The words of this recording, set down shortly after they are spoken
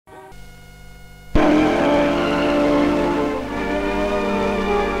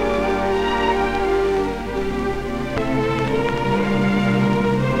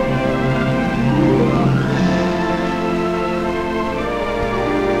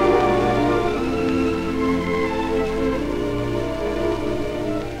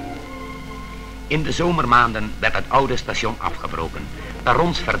In de zomermaanden werd het oude station afgebroken.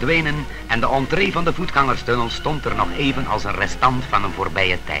 Perrons verdwenen en de entree van de voetgangerstunnel stond er nog even als een restant van een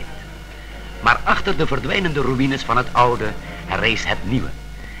voorbije tijd. Maar achter de verdwijnende ruïnes van het oude herrees het nieuwe.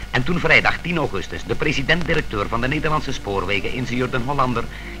 En toen vrijdag 10 augustus de president-directeur van de Nederlandse spoorwegen, ingenieur Den Hollander,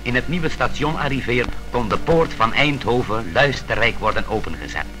 in het nieuwe station arriveerde, kon de poort van Eindhoven luisterrijk worden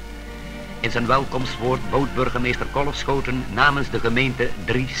opengezet. In zijn welkomstwoord bood burgemeester Kolfschoten namens de gemeente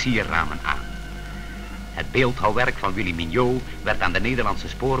 3 sierramen aan. Het beeldhouwwerk van Willy Mignot werd aan de Nederlandse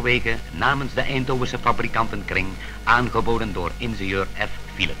spoorwegen namens de Eindhovense fabrikantenkring aangeboden door ingenieur F.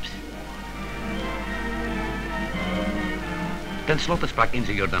 Philips. Ten slotte sprak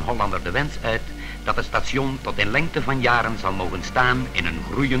ingenieur Den Hollander de wens uit dat het station tot in lengte van jaren zal mogen staan in een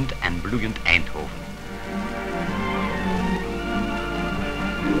groeiend en bloeiend Eindhoven.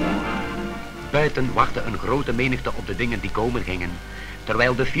 Buiten wachtte een grote menigte op de dingen die komen gingen,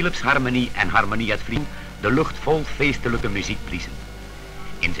 terwijl de Philips Harmonie en Harmonie het Vlieg de lucht vol feestelijke muziek bliezen.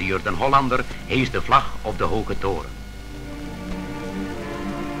 Ingenieur Den Hollander hees de vlag op de hoge toren.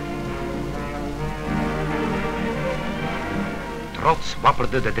 Trots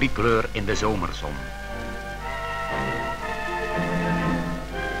wapperde de driekleur in de zomerzon.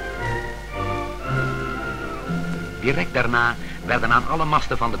 Direct daarna werden aan alle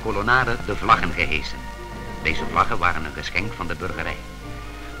masten van de kolonnade de vlaggen gehesen. Deze vlaggen waren een geschenk van de burgerij.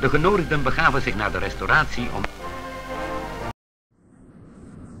 De genodigden begaven zich naar de restauratie om